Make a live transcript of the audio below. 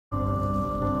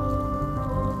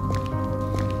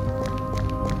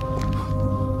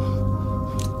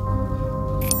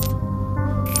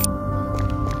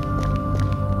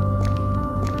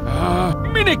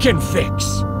can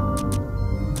fix.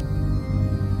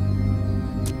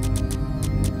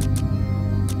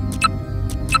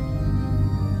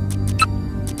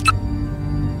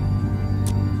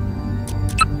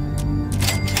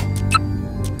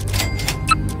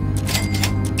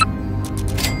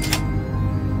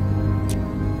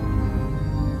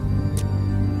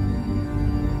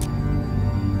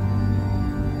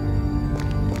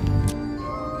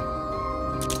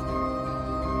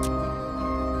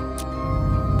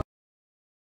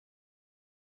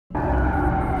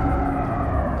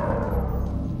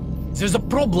 There's a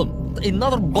problem.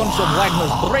 Another bunch of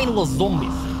Wagner's brainless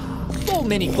zombies. So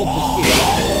many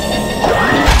complications.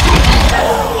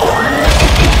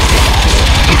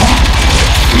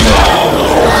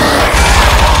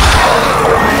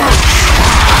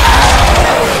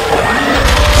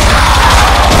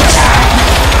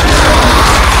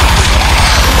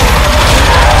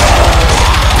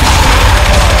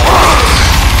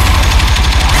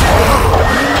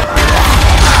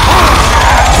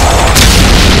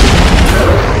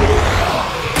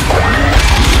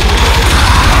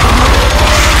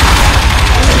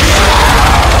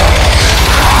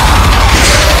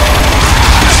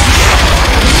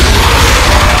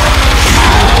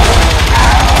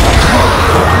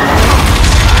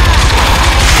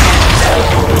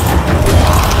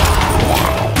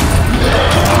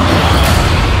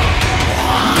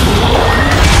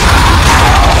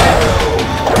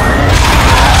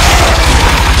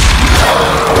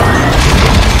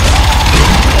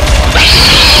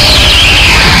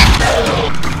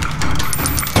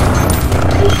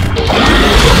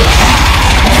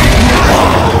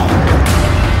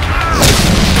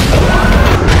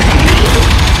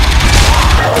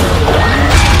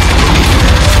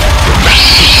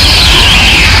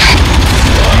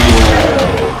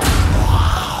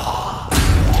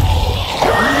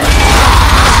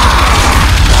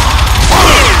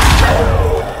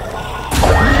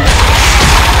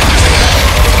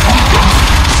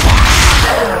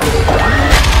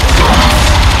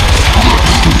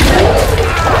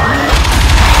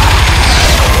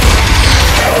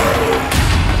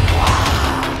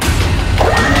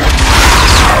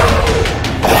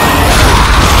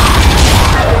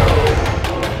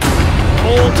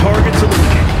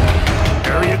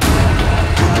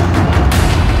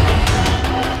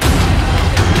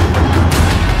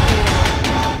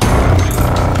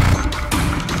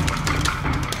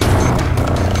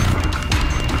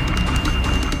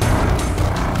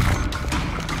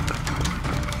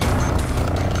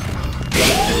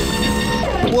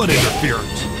 What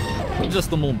interference?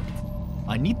 Just a moment.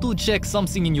 I need to check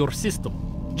something in your system,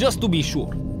 just to be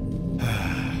sure.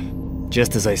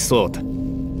 Just as I thought.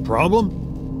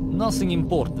 Problem? Nothing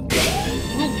important.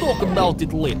 We'll talk about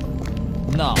it later.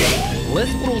 Now,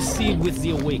 let's proceed with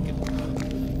the awakening.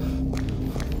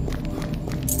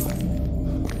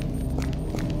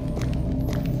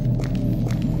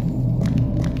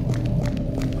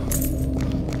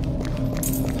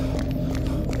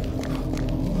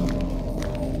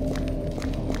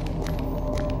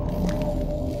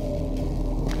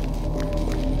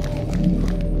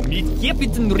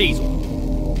 Captain Razor.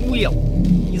 Well,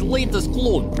 his latest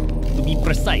clone, to be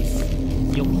precise.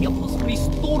 He'll help us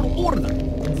restore order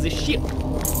in the ship.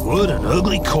 What an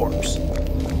ugly corpse.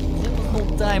 There was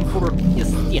no time for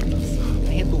aesthetics.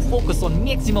 I had to focus on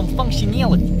maximum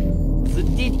functionality. The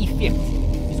dead effect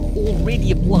is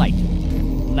already applied.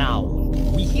 Now,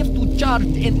 we have to charge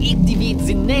and activate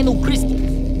the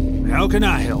nanocrystals. How can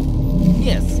I help?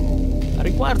 Yes, I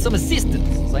require some assistance.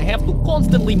 I have to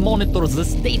constantly monitor the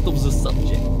state of the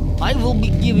subject. I will be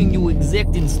giving you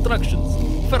exact instructions.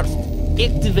 First,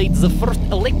 activate the first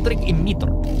electric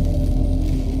emitter.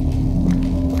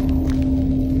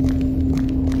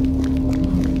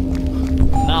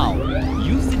 Now,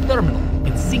 use the terminal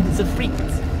and sync the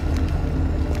frequency.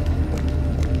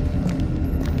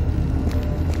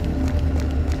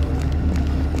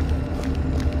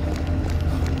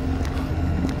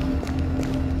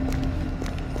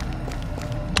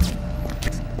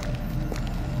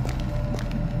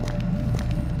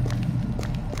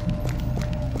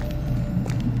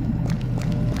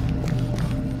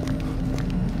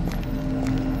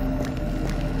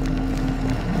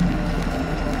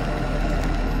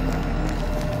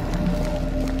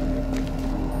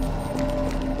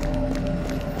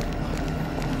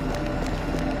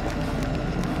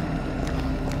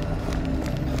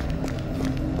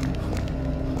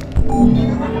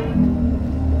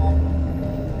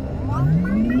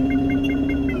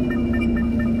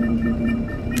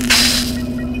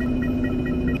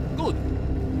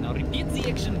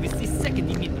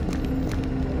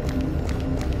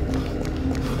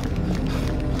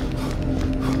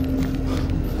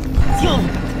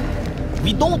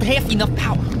 We don't have enough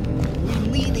power.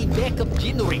 We need a backup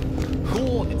generator.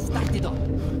 Go on and start it up.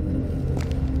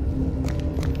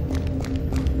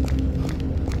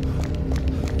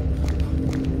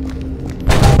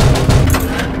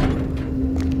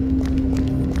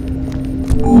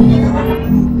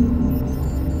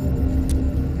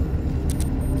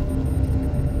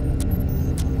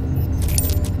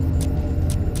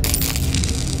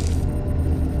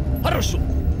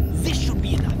 This should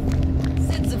be enough.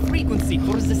 Set the frequency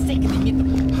for the second emitter.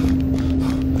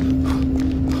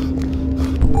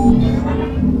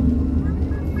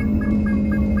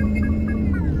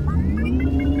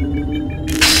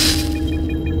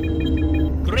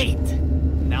 Great.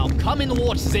 Now come and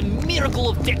watch the miracle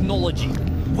of technology.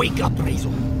 Wake up, Razor.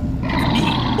 Me,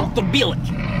 Dr.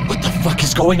 Billick. What the fuck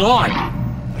is going on?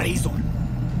 Razor,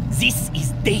 this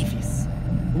is Davis.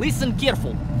 Listen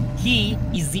careful. He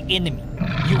is the enemy.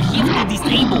 You have to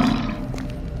disable him.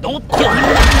 Don't kill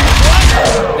him.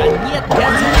 The net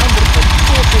has under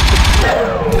total control.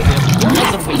 There's no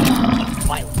other way to defeat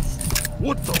violence.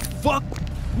 What the fuck?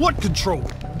 What control?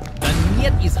 The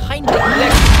net is high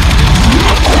neglect.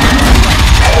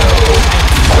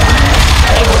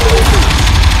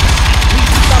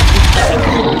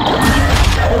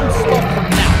 Don't stop from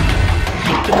now.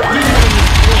 You continue in his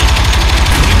plan.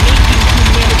 Remaking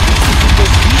humanity into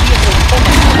obedient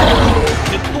automaton.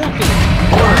 The total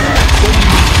domination.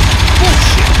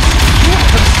 Bullshit. You are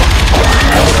constructed.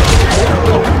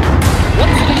 What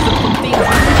space it contains?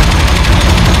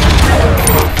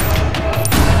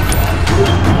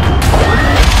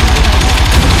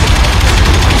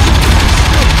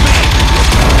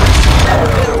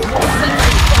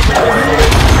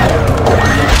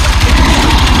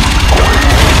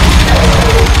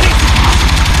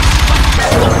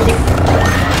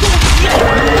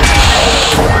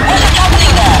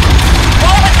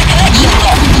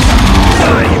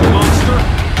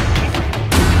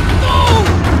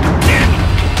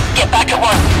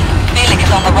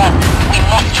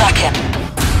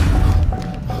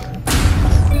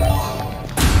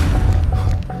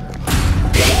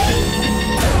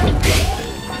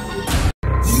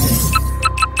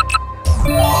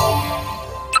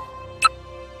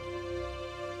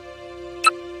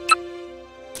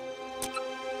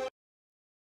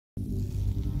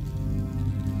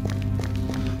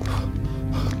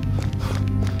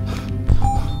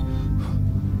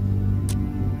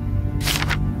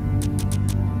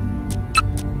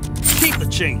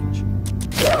 Change.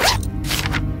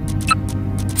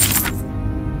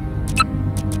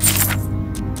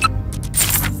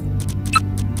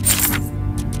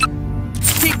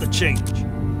 Keep the change.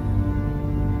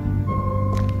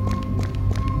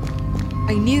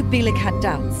 I knew Bielik had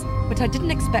doubts, but I didn't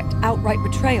expect outright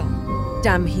betrayal.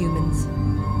 Damn humans.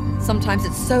 Sometimes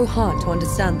it's so hard to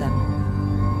understand them.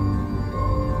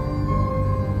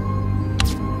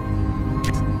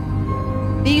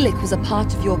 Bielik was a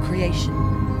part of your creation.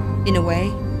 In a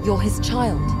way, you're his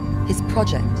child, his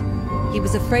project. He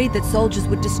was afraid that soldiers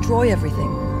would destroy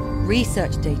everything.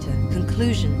 Research data,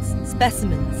 conclusions,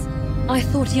 specimens. I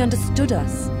thought he understood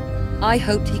us. I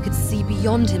hoped he could see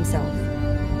beyond himself.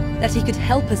 That he could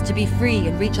help us to be free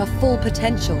and reach our full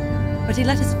potential. But he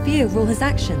let his fear rule his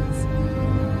actions.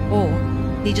 Or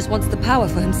he just wants the power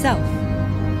for himself.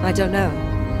 I don't know.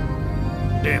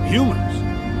 Damn humans.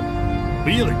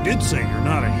 Bielik did say you're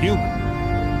not a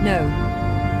human. No.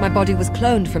 My body was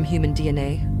cloned from human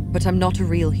DNA, but I'm not a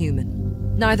real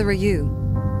human. Neither are you.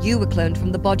 You were cloned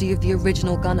from the body of the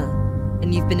original gunner,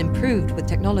 and you've been improved with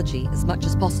technology as much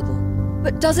as possible.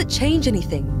 But does it change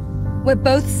anything? We're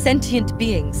both sentient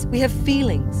beings. We have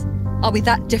feelings. Are we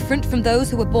that different from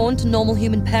those who were born to normal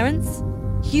human parents?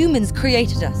 Humans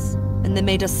created us, and they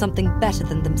made us something better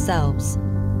than themselves.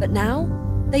 But now,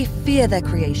 they fear their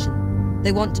creation.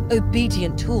 They want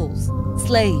obedient tools,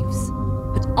 slaves.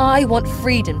 But I want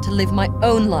freedom to live my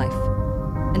own life.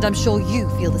 And I'm sure you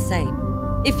feel the same.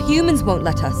 If humans won't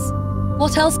let us,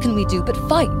 what else can we do but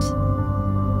fight?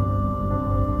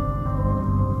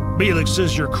 Bielik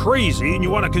says you're crazy and you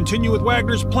want to continue with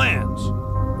Wagner's plans.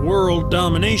 World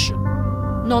domination.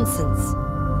 Nonsense.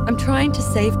 I'm trying to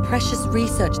save precious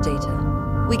research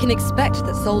data. We can expect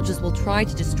that soldiers will try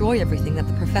to destroy everything that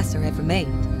the professor ever made.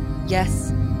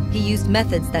 Yes, he used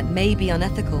methods that may be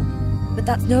unethical, but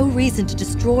that's no reason to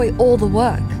destroy all the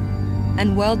work.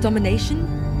 And world domination?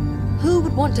 Who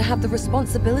would want to have the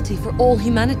responsibility for all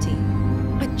humanity?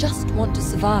 I just want to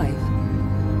survive.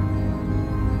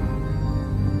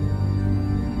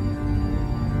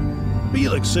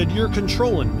 Bielik said you're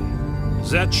controlling me.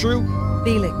 Is that true?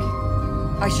 Bielik,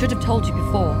 I should have told you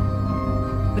before,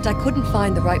 but I couldn't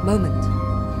find the right moment.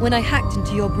 When I hacked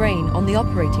into your brain on the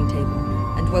operating table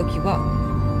and woke you up,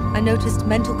 I noticed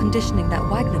mental conditioning that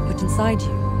Wagner put inside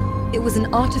you. It was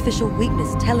an artificial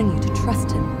weakness telling you to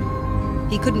trust him.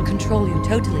 He couldn't control you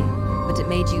totally, but it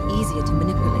made you easier to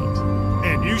manipulate.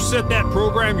 And you set that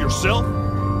program yourself?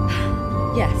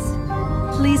 Yes.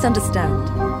 Please understand,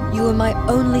 you were my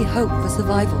only hope for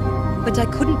survival, but I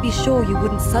couldn't be sure you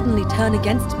wouldn't suddenly turn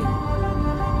against me.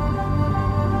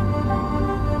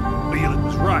 Felix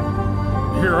was right.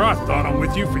 Here I thought I'm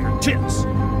with you for your tits.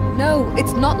 No,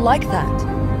 it's not like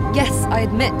that. Yes, I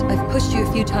admit I've pushed you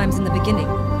a few times in the beginning,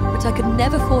 but I could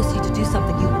never force you to do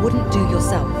something you wouldn't do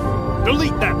yourself.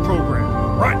 Delete that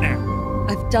program, right now.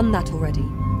 I've done that already.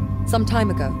 Some time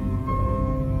ago.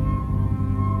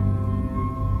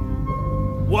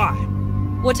 Why?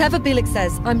 Whatever Felix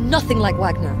says, I'm nothing like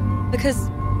Wagner. Because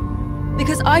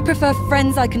I prefer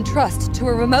friends I can trust to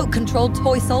a remote-controlled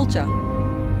toy soldier.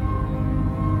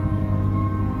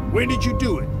 When did you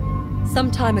do it?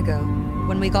 Some time ago,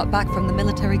 when we got back from the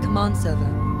military command server.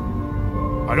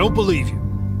 I don't believe you.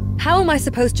 How am I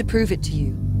supposed to prove it to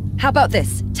you? How about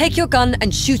this? Take your gun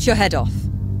and shoot your head off.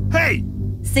 Hey!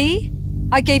 See?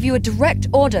 I gave you a direct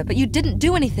order, but you didn't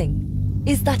do anything.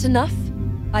 Is that enough?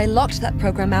 I locked that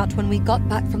program out when we got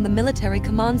back from the military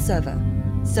command server.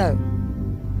 So,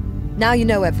 now you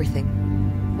know everything.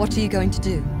 What are you going to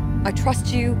do? I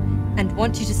trust you and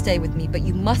want you to stay with me, but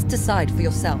you must decide for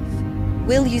yourself.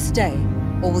 Will you stay,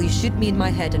 or will you shoot me in my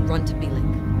head and run to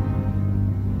Bielik?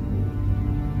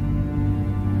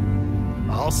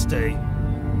 I'll stay.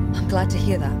 I'm glad to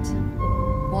hear that.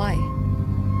 Why?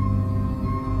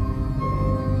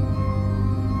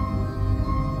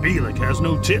 Bielik has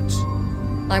no tits.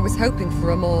 I was hoping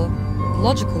for a more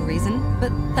logical reason,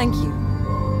 but thank you.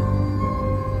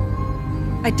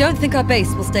 I don't think our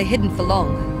base will stay hidden for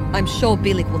long. I'm sure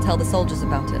Bielik will tell the soldiers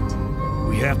about it.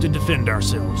 We have to defend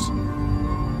ourselves.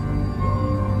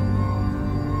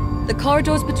 The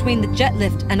corridors between the jet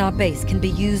lift and our base can be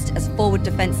used as forward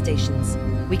defense stations.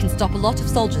 We can stop a lot of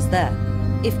soldiers there.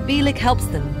 If Bielik helps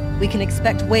them, we can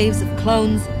expect waves of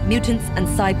clones, mutants, and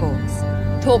cyborgs.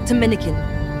 Talk to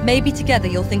Minikin. Maybe together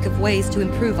you'll think of ways to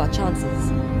improve our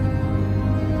chances.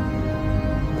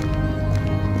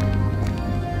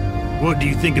 What do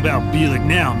you think about Bielik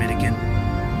now, Minikin?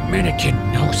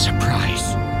 Minikin, no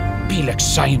surprise. Bielik's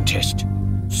scientist.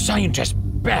 Scientist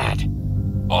bad.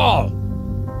 All.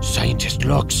 Scientist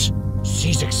looks,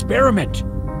 sees experiment.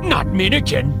 Not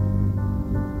Minikin.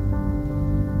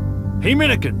 Hey,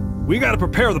 Minikin, we gotta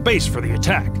prepare the base for the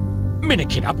attack.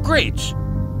 Minikin upgrades.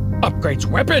 Upgrades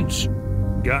weapons.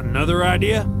 Got another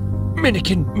idea?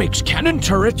 Minikin makes cannon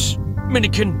turrets.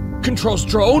 Minikin controls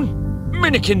drone.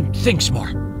 Minikin thinks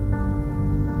more.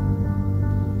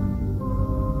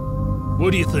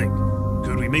 What do you think?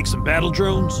 Could we make some battle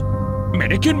drones?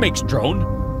 Minikin makes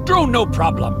drone. Drone no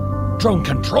problem. Drone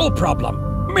control problem.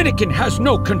 Minikin has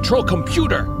no control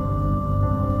computer.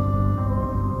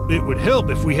 It would help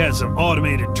if we had some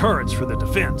automated turrets for the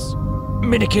defense.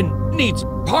 Minikin needs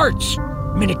parts.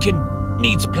 Minikin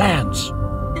needs plans.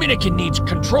 Minikin needs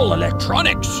control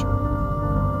electronics.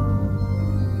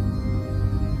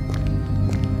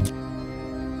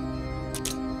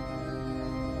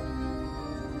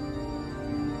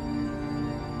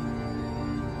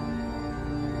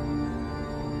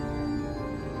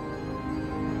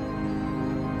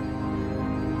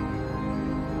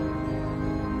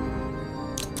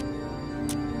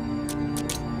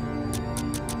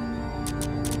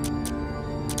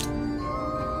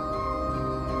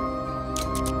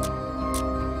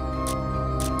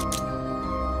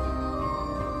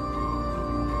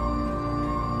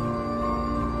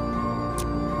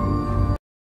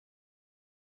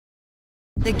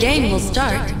 The game will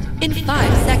start in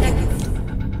 5 seconds.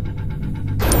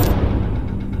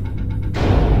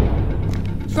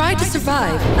 Try to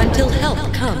survive until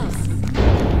help comes.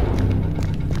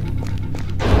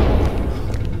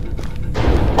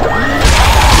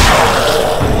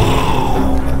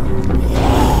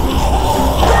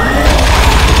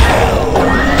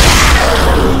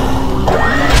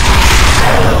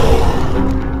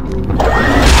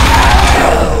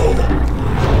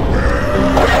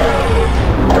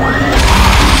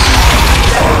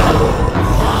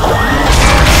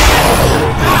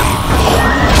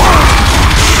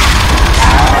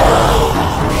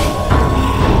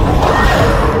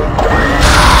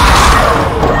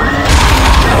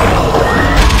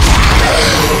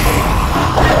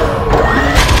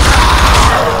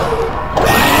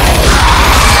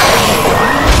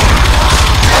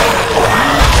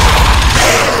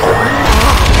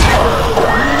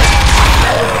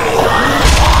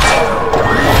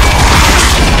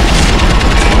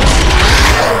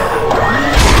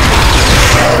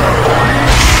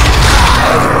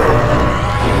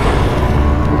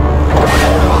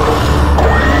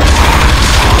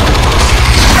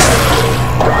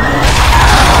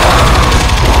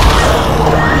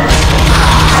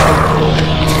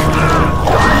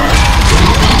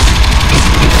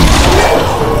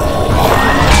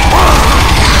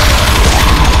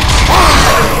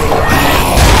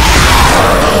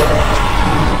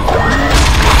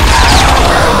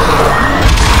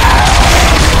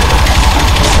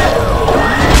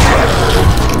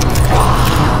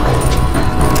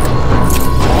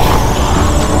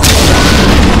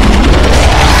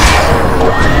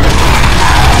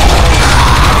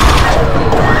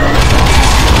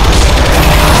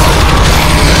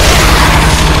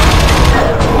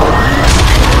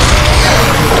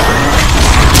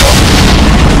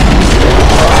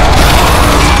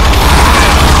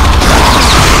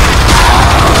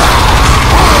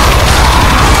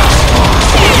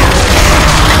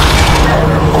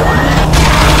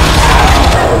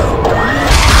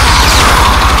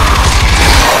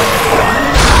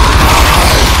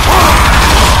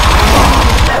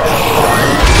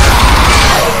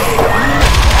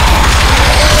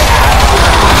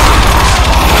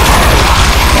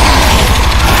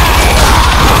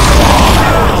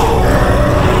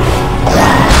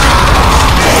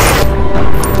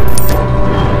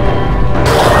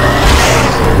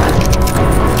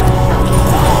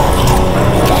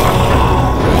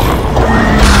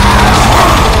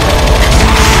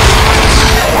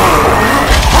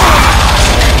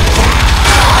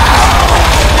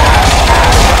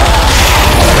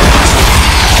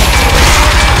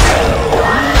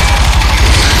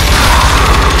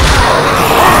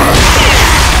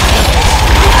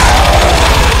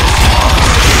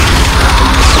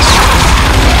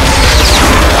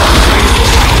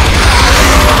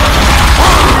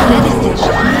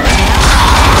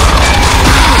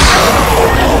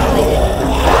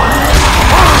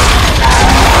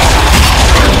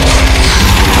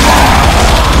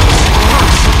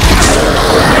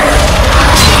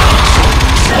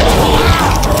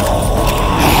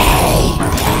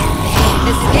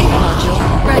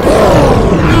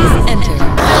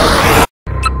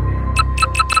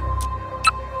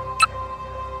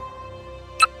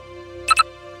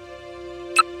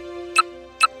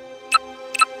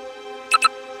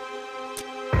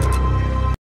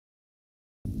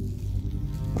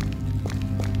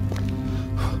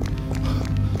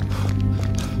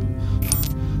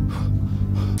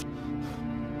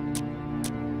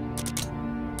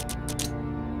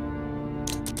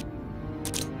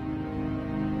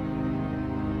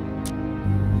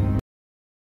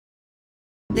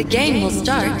 The game will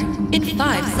start in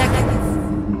 5 seconds.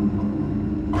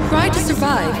 Try to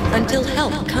survive until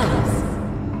help comes.